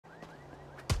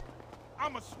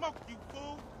I'ma smoke you,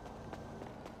 fool!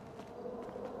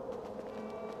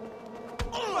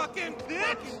 Fucking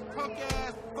bitch!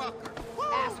 Punk-ass fucker.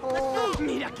 Asshole!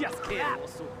 Mira que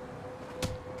asqueroso!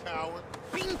 Coward.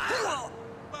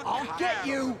 I'll get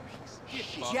you!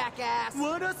 Jackass!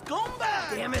 What a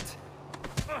scumbag! Damn it!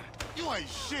 You ain't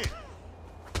shit.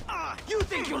 You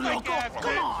think you're loco?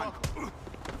 Come on!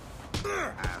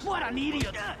 What an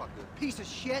idiot! Piece of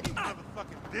shit!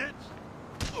 Motherfucking bitch!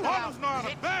 Almost know how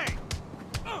to bang!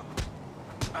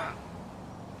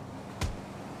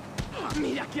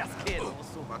 Mira que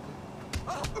asqueroso!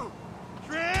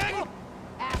 Trig!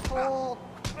 Asshole!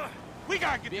 We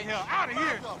gotta get the hell out of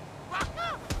here!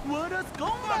 What a Fuck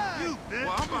scumbag! you, bitch!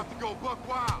 Well, I'm about to go buck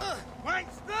wild.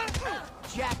 Wankster!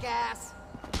 Jackass!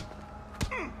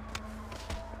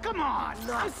 Come on!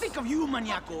 I'm sick of you,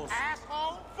 maniacos!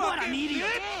 Asshole! What an Fucking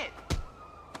idiot! bitch!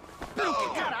 Pero que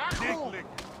carajo! Dick lick.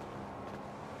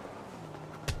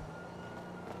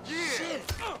 Yeah. Shit!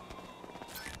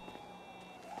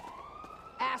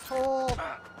 Asshole!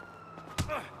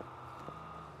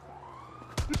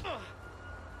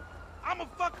 I'ma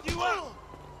fuck you up!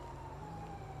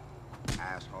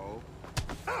 Asshole.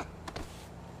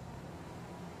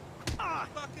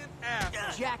 Fucking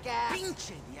ass! Jackass!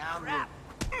 Pinche diablo!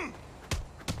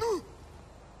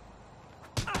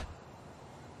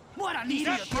 What an idiot!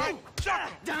 That's right! Chuck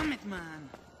him! Damn it, man!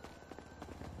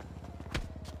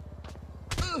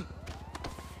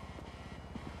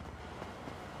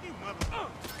 You mother...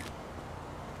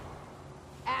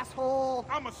 Asshole!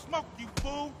 I'ma smoke you,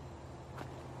 fool!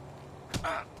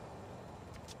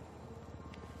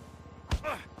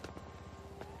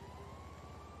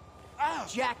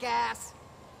 Jackass!